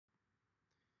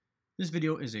This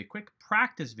video is a quick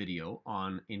practice video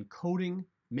on encoding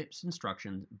MIPS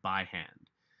instructions by hand.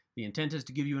 The intent is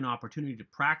to give you an opportunity to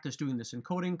practice doing this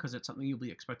encoding because it's something you'll be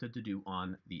expected to do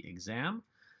on the exam.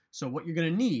 So what you're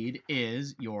going to need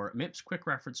is your MIPS quick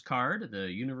reference card, the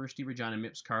University of Regina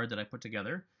MIPS card that I put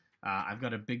together. I've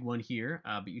got a big one here,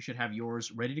 but you should have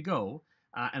yours ready to go.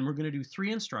 And we're going to do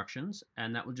 3 instructions,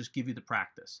 and that will just give you the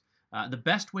practice. The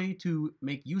best way to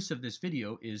make use of this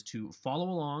video is to follow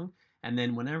along, and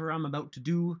then whenever I'm about to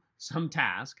do some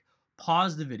task,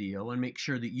 pause the video and make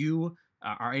sure that you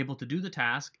are able to do the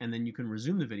task, and then you can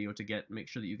resume the video to make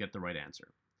sure that you get the right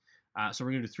answer. So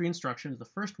we're going to do 3 instructions. The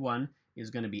first one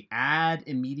is going to be add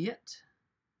immediate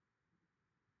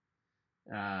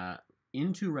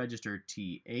into register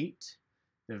T8,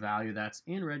 the value that's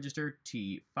in register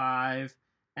T5,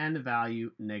 and the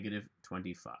value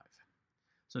 -25.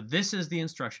 So this is the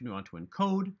instruction we want to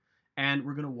encode, and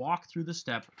we're going to walk through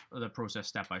the process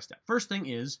step by step. First thing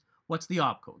is, what's the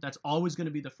opcode? That's always going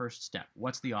to be the first step.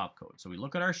 What's the opcode? So we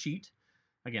look at our sheet.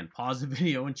 Again, pause the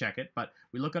video and check it, but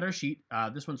we look at our sheet.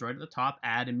 This one's right at the top,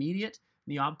 add immediate.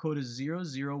 The opcode is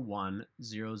 001000.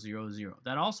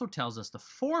 That also tells us the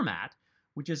format,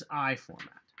 which is I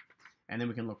format. And then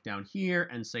we can look down here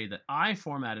and say that I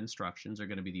format instructions are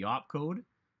going to be the opcode,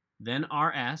 then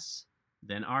RS,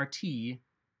 then RT,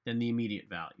 then the immediate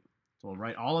value. So we'll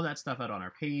write all of that stuff out on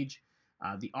our page.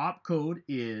 The opcode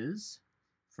is,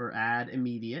 for add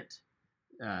immediate,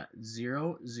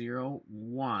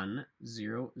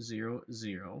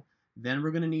 001000. Then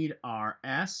we're going to need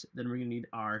RS, then we're going to need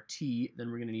RT, then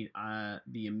we're going to need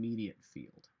the immediate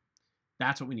field.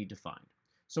 That's what we need to find.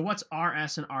 So what's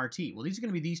RS and RT? Well, these are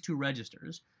going to be these 2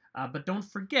 registers, but don't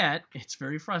forget, it's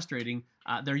very frustrating,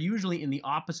 they're usually in the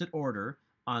opposite order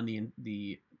on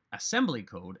the assembly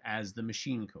code as the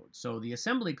machine code. So the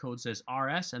assembly code says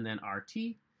RS and then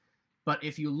RT, but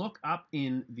if you look up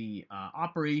in the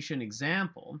operation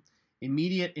example,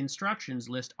 immediate instructions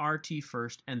list RT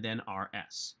first and then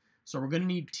RS. So we're going to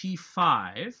need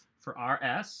T5 for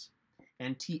RS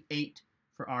and T8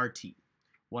 for RT.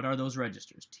 What are those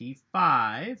registers?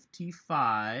 T5,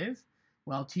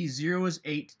 well, T0 is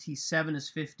 8, T7 is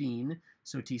 15,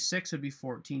 so T6 would be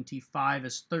 14, T5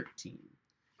 is 13.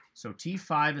 So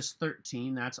T5 is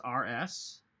 13, that's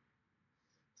RS.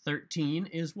 13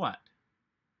 is what?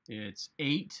 It's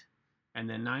 8, and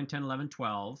then 9, 10, 11,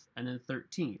 12, and then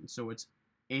 13. So it's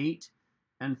 8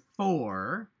 and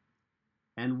 4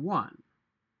 and 1.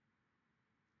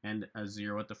 And a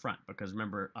 0 at the front, because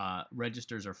remember,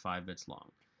 registers are 5 bits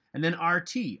long. And then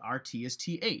RT. RT is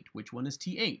T8. Which one is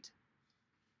T8?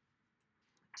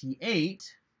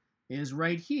 T8 is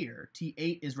right here.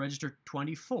 T8 is register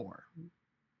 24.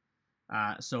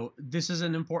 So this is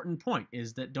an important point,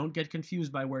 is that don't get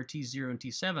confused by where T0 and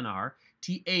T7 are.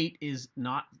 T8 is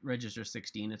not register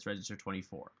 16, it's register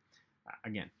 24.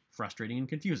 Again, frustrating and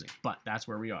confusing, but that's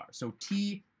where we are. So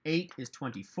T8 is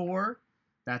 24,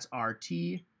 that's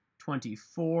RT.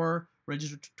 24,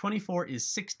 register 24 is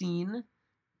 16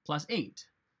 plus 8.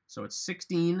 So it's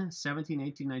 16, 17,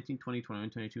 18, 19, 20, 21,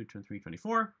 22, 23,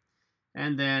 24,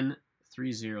 and then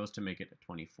 3 zeros to make it a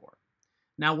 24.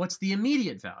 Now what's the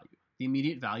immediate value? The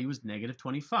immediate value is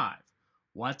 -25.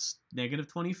 What's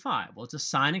 -25? Well, it's a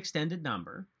sign extended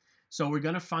number. So we're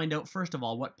going to find out, first of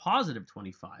all, what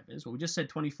 +25 is. Well, we just said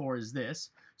 24 is this.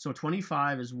 So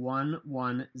 25 is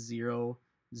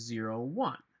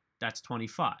 11001. That's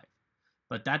 25.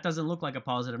 But that doesn't look like a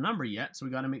positive number yet, so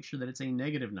we got to make sure that it's a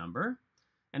negative number.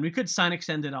 And we could sign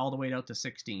extend it all the way out to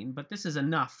 16, but this is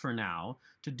enough for now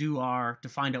to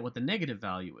find out what the negative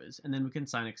value is, and then we can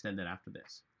sign extend it after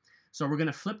this. So we're going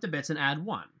to flip the bits and add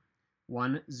 1.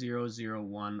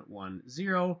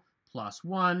 100110 plus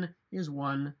 1 is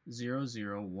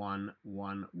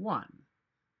 100111.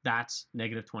 That's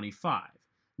 -25.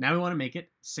 Now we want to make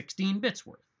it 16 bits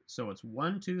worth. So it's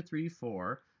 1, 2, 3,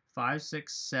 4, 5,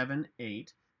 6, 7,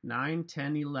 8, 9,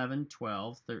 10, 11,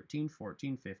 12, 13,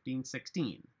 14, 15,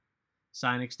 16.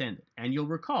 Sign extended. And you'll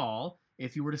recall,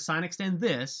 if you were to sign extend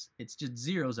this, it's just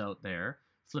zeros out there.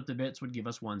 Flip the bits would give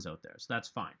us 1s out there. So that's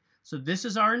fine. So this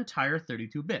is our entire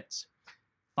 32 bits.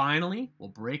 Finally, we'll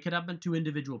break it up into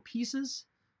individual pieces.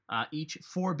 Each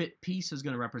 4-bit piece is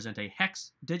going to represent a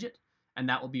hex digit, and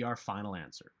that will be our final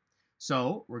answer.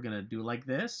 So we're going to do like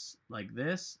this, like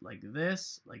this, like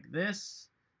this, like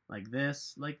this, like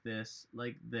this, like this,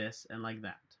 like this, and like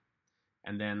that.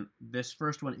 And then this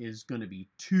first one is going to be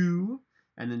 2,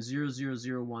 and then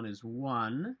 0001 is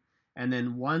 1, and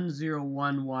then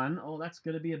 1011, oh, that's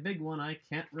going to be a big one, I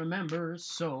can't remember,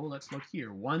 so let's look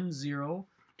here.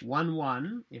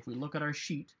 1011, if we look at our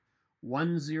sheet,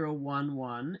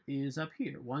 1011 is up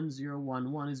here.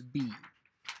 1011 is B.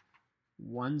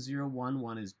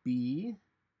 1011 is B.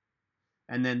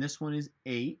 And then this one is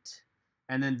 8.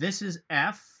 And then this is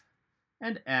F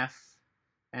and F.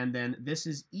 And then this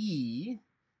is E.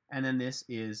 And then this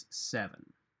is 7.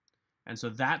 And so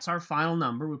that's our final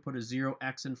number. We put a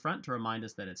 0x in front to remind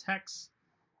us that it's hex.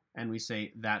 And we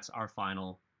say that's our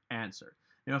final answer.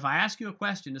 Now, if I ask you a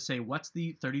question to say, what's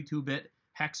the 32-bit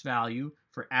hex value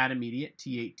for add immediate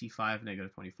T8, T5,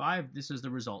 negative 25, this is the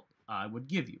result I would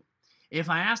give you. If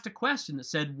I asked a question that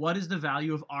said, what is the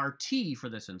value of RT for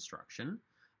this instruction,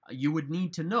 you would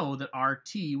need to know that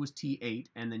RT was T8,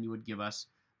 and then you would give us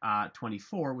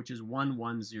 24, which is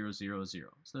 11000.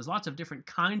 So there's lots of different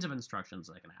kinds of instructions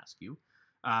I can ask you,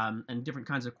 and different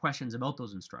kinds of questions about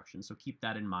those instructions, so keep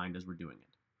that in mind as we're doing it.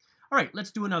 All right,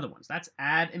 let's do another one. So that's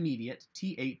add immediate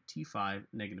T8, T5,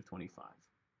 negative 25.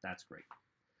 That's great.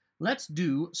 Let's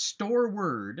do store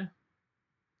word.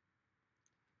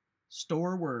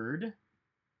 Store word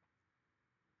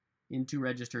into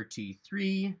register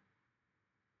T3.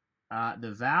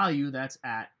 The value that's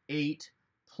at 8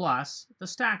 plus the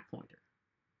stack pointer.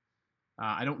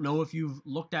 I don't know if you've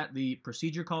looked at the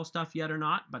procedure call stuff yet or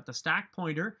not, but the stack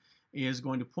pointer is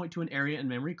going to point to an area in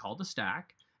memory called the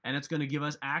stack, and it's going to give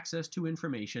us access to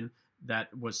information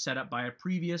that was set up by a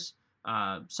previous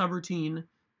subroutine.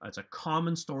 It's a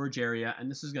common storage area, and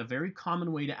this is a very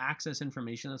common way to access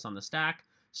information that's on the stack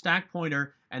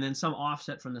pointer, and then some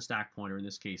offset from the stack pointer. In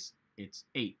this case, it's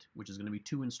 8, which is going to be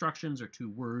 2 instructions or 2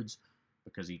 words,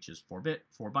 because each is 4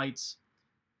 bytes,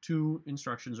 2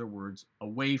 instructions or words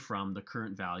away from the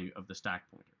current value of the stack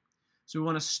pointer. So we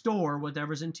want to store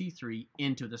whatever's in T3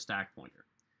 into the stack pointer.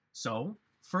 So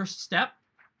first step,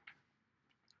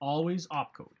 always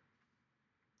opcode.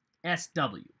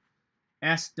 SW.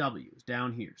 SW is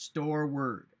down here. Store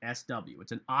word. SW.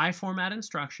 It's an I format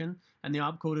instruction, and the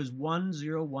opcode is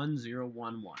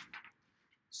 101011.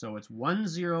 So it's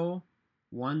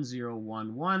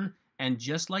 101011, and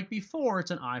just like before,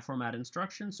 it's an I format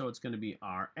instruction, so it's going to be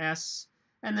RS,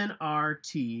 and then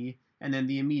RT, and then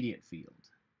the immediate field.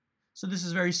 So this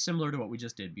is very similar to what we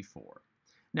just did before.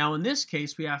 Now in this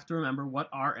case, we have to remember what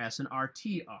RS and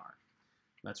RT are.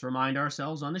 Let's remind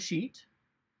ourselves on the sheet.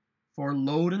 For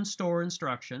load and store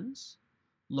instructions,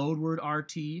 load word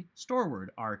RT, store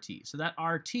word RT. So that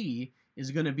RT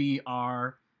is going to be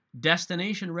our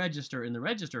destination register in the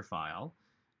register file,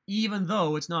 even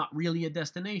though it's not really a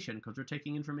destination, because we're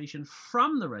taking information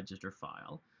from the register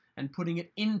file and putting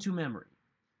it into memory.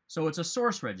 So it's a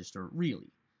source register,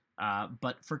 really.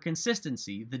 But for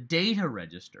consistency, the data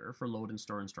register for load and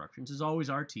store instructions is always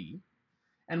RT.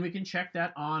 And we can check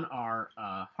that on our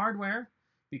hardware,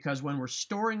 because when we're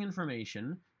storing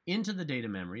information into the data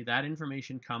memory, that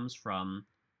information comes from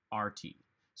RT.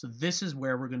 So this is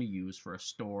where we're going to use for a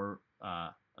store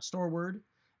word,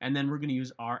 and then we're going to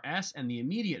use RS and the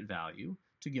immediate value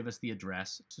to give us the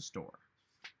address to store.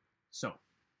 So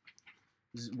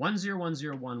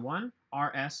 101011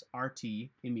 RS RT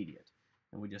immediate,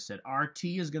 and we just said RT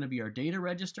is going to be our data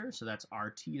register, so that's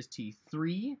RT is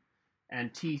T3,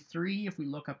 and T3, if we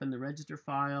look up in the register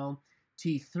file,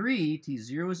 T3,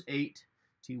 T0 is 8,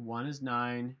 T1 is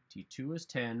 9, T2 is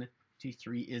 10,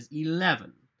 T3 is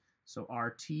 11. So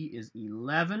RT is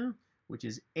 11, which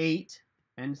is 8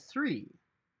 and 3,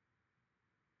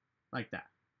 like that.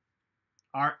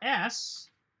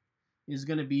 RS is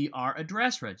going to be our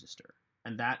address register,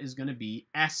 and that is going to be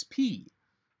SP.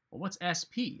 Well, what's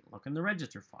SP? Look in the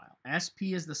register file.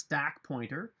 SP is the stack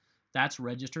pointer. That's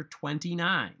register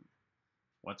 29.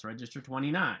 What's register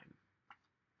 29?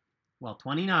 Well,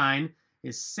 29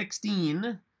 is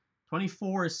 16.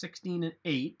 24 is 16 and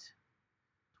 8.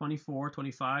 24,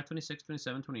 25, 26,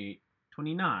 27, 28,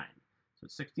 29. So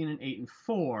it's 16 and 8 and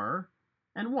 4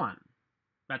 and 1.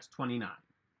 That's 29. All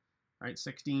right,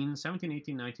 16, 17,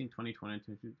 18, 19, 20,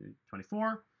 22,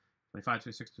 24, 25,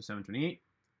 26, 27, 28,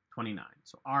 29.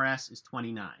 So RS is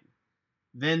 29.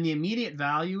 Then the immediate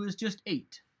value is just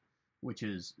 8, which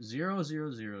is 0,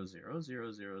 0, 0, 0, 0,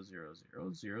 0, 0, 0,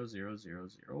 0, 0, 0, 0, 1,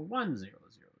 0, 0,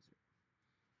 0.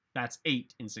 That's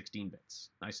 8 in 16 bits.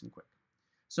 Nice and quick.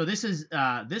 So this is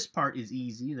this part is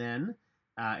easy then.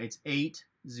 It's 8,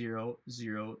 0,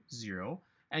 0, 0.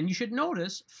 And you should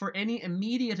notice for any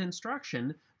immediate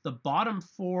instruction, the bottom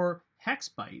 4 hex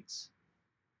bytes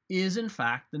is in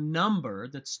fact the number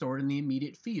that's stored in the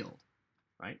immediate field,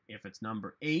 right? If it's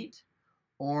number 8,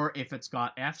 or if it's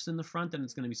got F's in the front, then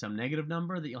it's going to be some negative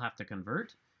number that you'll have to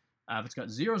convert. If it's got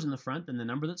zeros in the front, then the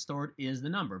number that's stored is the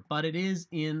number, but it is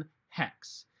in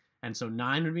hex. And so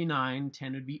 9 would be 9,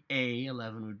 10 would be A,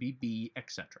 11 would be B,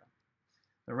 etc.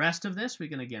 The rest of this, we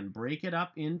can again break it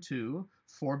up into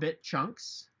 4-bit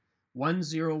chunks.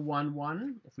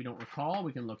 1011, if we don't recall,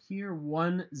 we can look here.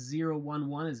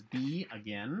 1011 is B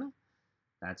again.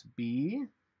 That's B.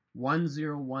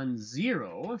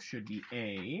 1010 should be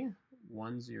A.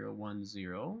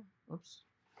 1010, oops,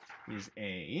 is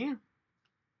A.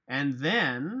 And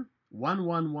then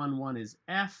 1111 is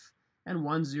F, and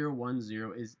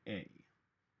 1010 is A.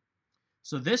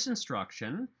 So this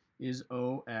instruction is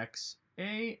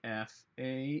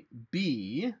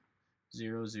OXAFAB0008.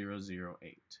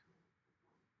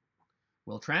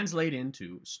 We'll translate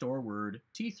into store word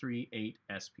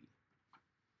T38SP.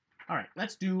 All right,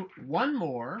 let's do one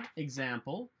more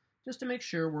example just to make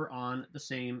sure we're on the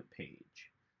same page.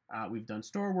 We've done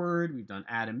store word, we've done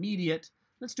add immediate.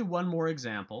 Let's do one more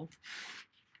example.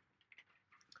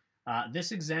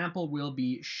 This example will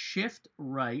be shift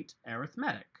right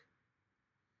arithmetic.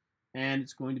 And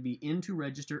it's going to be into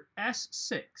register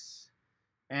S6.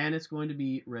 And it's going to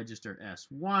be register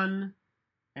S1.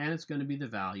 And it's going to be the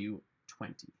value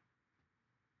 20.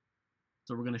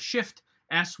 So we're going to shift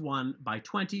S1 by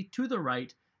 20 to the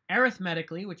right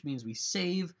arithmetically, which means we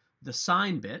save the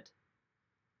sign bit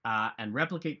and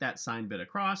replicate that sign bit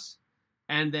across,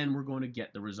 and then we're going to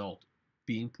get the result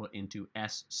being put into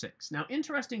S6. Now,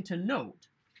 interesting to note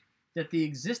that the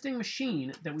existing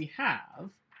machine that we have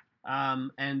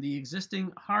and the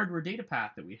existing hardware data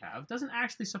path that we have doesn't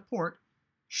actually support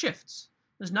shifts.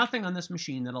 There's nothing on this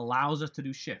machine that allows us to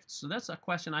do shifts. So that's a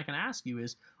question I can ask you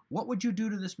is, what would you do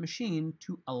to this machine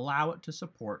to allow it to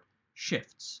support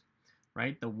shifts,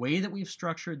 right? The way that we've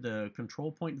structured the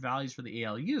control point values for the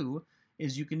ALU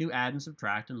is you can do add and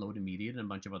subtract and load immediate and a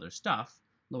bunch of other stuff,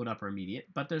 load upper immediate,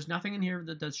 but there's nothing in here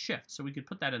that does shifts. So we could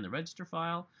put that in the register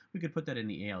file, we could put that in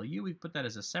the ALU, we could put that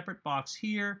as a separate box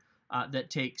here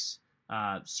that takes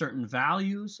certain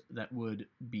values that would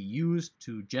be used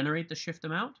to generate the shift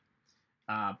amount.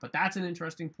 But that's an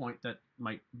interesting point that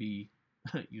might be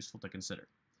useful to consider.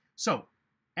 So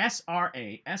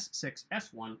SRA, S6,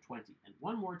 S1, 20. And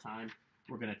one more time,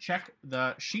 we're going to check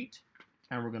the sheet,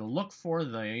 and we're going to look for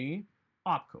the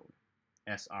opcode.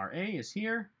 SRA is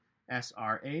here.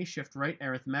 SRA, shift right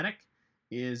arithmetic,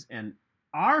 is an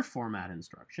R format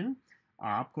instruction.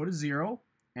 Our opcode is 0,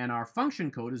 and our function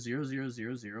code is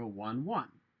 000011.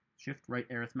 Shift right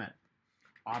arithmetic.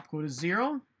 Opcode is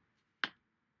 0.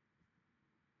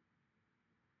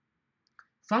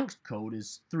 Func code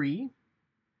is 3.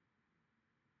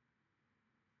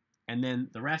 And then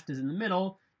the rest is in the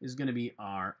middle, is going to be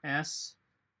RS,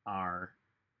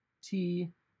 RT,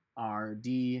 RD,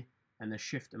 and the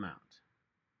shift amount.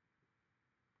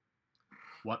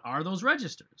 What are those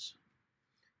registers?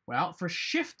 Well, for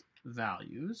shift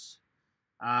values,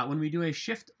 when we do a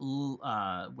shift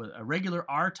with a regular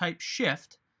R-type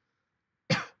shift,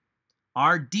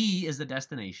 RD is the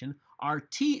destination,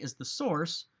 RT is the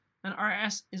source, and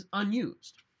RS is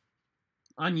unused.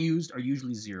 Unused are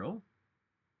usually 0.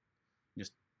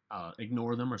 Just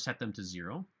ignore them or set them to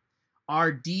 0.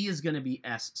 RD is going to be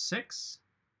S6,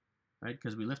 right?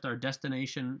 Because we list our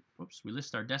destination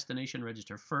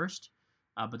register first,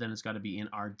 but then it's got to be in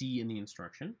RD in the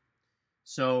instruction.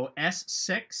 So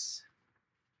S6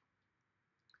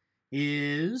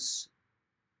 is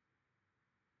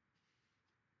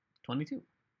 22.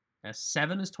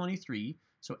 S7 is 23.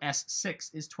 So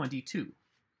S6 is 22.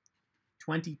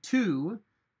 22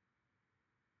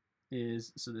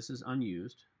 is, so this is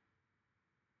unused.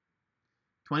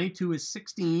 22 is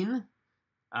 16.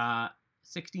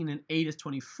 16 and 8 is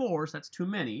 24, so that's too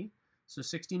many. So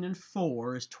 16 and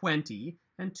 4 is 20,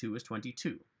 and 2 is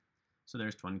 22. So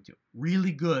there's 22.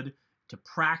 Really good to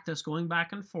practice going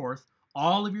back and forth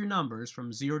all of your numbers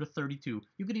from 0 to 32.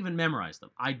 You could even memorize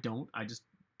them. I don't. I just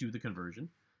do the conversion.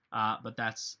 But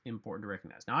that's important to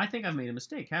recognize. Now, I think I've made a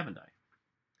mistake, haven't I?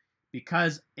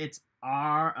 Because it's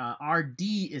RD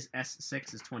is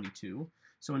S6 is 22.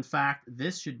 So, in fact,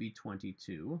 this should be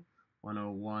 22,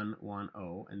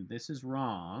 10110, and this is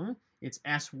wrong. It's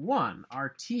S1.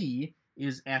 RT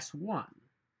is S1.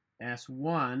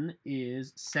 S1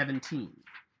 is 17.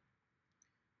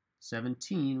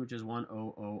 17, which is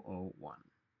 10001.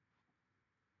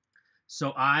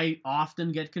 So I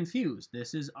often get confused.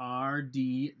 This is RD,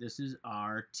 this is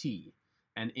RT.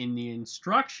 And in the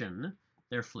instruction,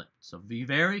 they're flipped. So be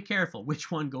very careful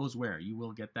which one goes where. You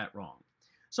will get that wrong.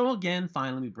 So again,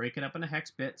 finally, we break it up into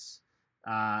hex bits.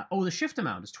 Oh, the shift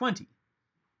amount is 20.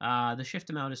 The shift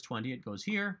amount is 20. It goes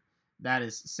here. That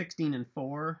is 16 and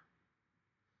 4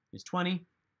 is 20.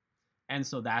 And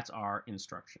so that's our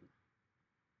instruction.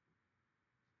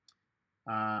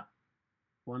 1,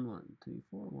 1, 2,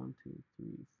 4, 1, 2, 3,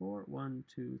 4, 1,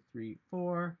 2, 3,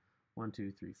 4, 1,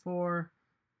 2, 3, 4,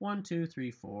 1, 2,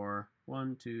 3, 4,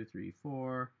 1, 2, 3,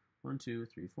 4, 1, 2,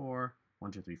 3, 4,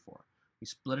 1, 2, 3, 4. We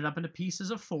split it up into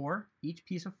pieces of 4. Each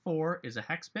piece of 4 is a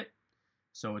hex bit.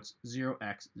 So it's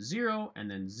 0x0, and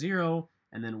then 0,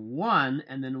 and then 1,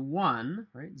 and then 1,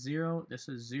 right? 0, this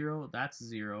is 0, that's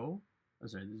 0. Oh,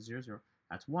 sorry, this is 0, 0.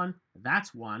 That's 1,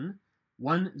 that's 1.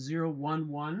 1, 0, 1,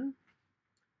 1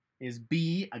 is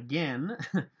B again.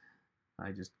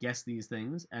 I just guess these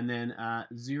things. And then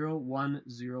 0, 1,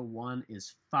 0, 1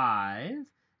 is 5.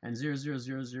 And 0, 0,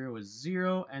 0, 0 is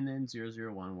 0. And then 0,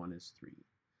 0, 1, 1 is 3.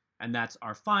 And that's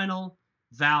our final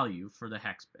value for the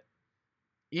hex bit.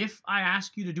 If I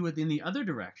ask you to do it in the other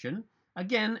direction,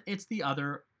 again, it's the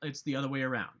other way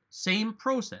around. Same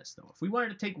process, though. If we wanted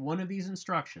to take one of these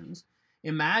instructions,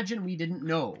 imagine we didn't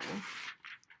know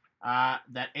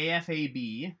that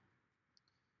AFAB,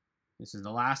 this is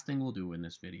the last thing we'll do in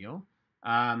this video,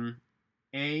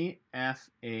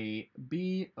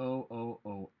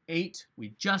 AFAB0008,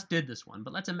 we just did this one,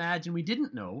 but let's imagine we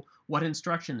didn't know what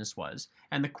instruction this was,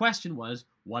 and the question was,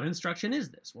 what instruction is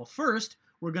this? Well, first,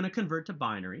 we're going to convert to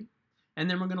binary, and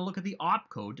then we're going to look at the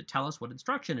opcode to tell us what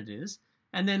instruction it is,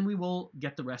 and then we will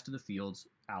get the rest of the fields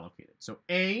allocated. So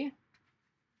A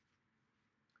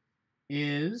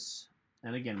is,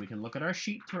 and again, we can look at our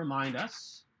sheet to remind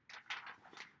us,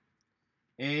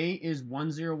 A is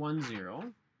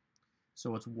 1010,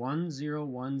 so it's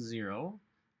 1010,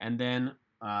 and then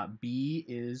B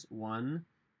is 10,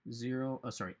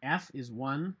 F is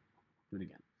 1, do it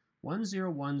again,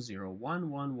 1010,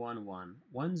 1111,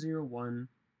 1010,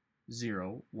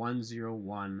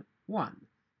 1011.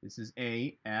 This is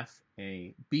A, F,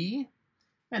 A, B,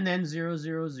 and then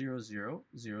 0000, 0000,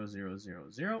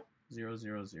 0000,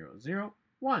 0000,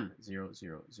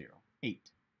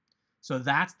 1008. So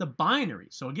that's the binary.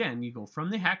 So again, you go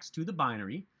from the hex to the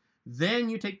binary, then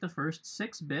you take the first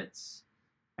 6 bits,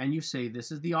 and you say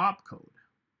this is the opcode.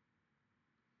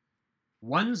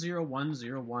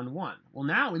 101011. Well,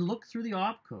 now we look through the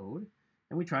opcode,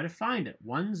 and we try to find it.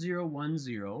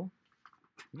 1010,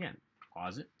 again,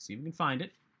 pause it, see if we can find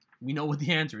it. We know what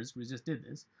the answer is, we just did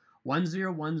this.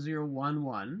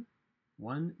 101011,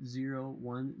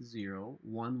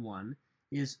 101011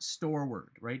 is store word,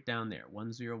 right down there,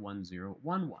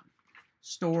 101011.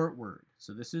 Store word.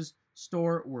 So this is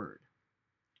store word.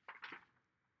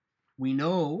 We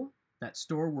know that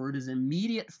store word is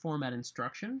immediate format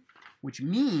instruction, which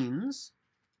means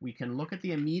we can look at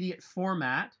the immediate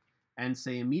format and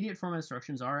say immediate format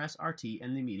instructions RS, RT,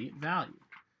 and the immediate value.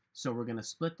 So we're going to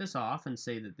split this off and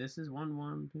say that this is 1,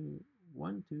 1, 2,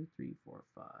 1, 2, 3, 4,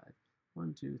 5.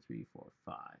 1, 2, 3, 4,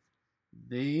 5.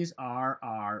 These are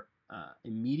our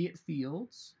immediate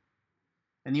fields.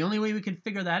 And the only way we can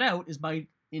figure that out is by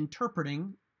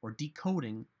interpreting or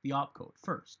decoding the opcode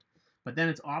first. But then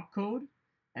it's opcode,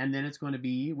 and then it's going to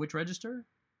be which register?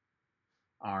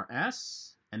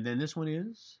 RS, and then this one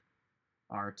is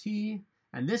RT,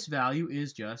 and this value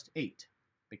is just 8,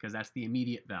 because that's the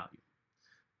immediate value.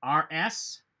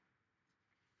 RS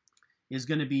is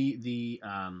going to be the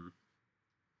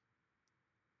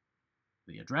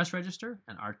address register,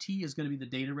 and RT is going to be the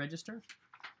data register.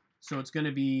 So it's going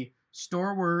to be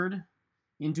store word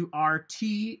into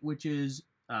RT, which is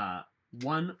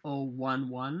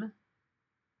 1011,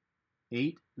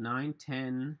 8, 9,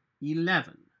 10,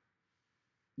 11.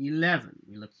 11.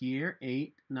 We look here,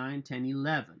 8, 9, 10,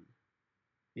 11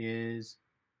 is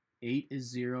 8 is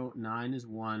 0, 9 is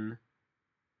 1,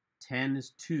 10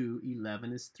 is 2,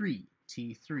 11 is 3,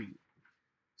 T3.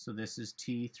 So this is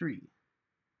T3.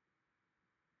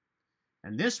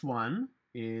 And this one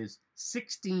is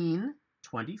 16,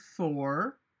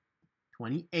 24,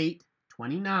 28,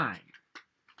 29.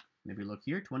 And if we look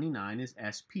here, 29 is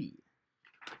SP.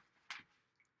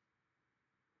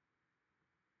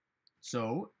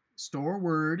 So store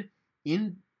word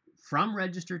in from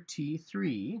register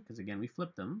T3, because again we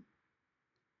flipped them,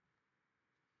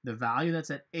 the value that's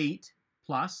at 8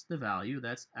 plus the value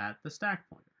that's at the stack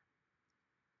pointer.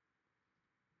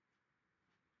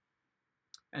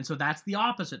 And so that's the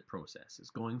opposite process. It's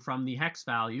going from the hex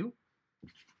value,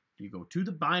 you go to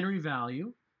the binary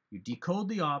value, you decode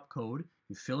the opcode,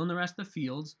 you fill in the rest of the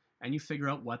fields, and you figure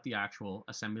out what the actual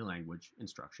assembly language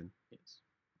instruction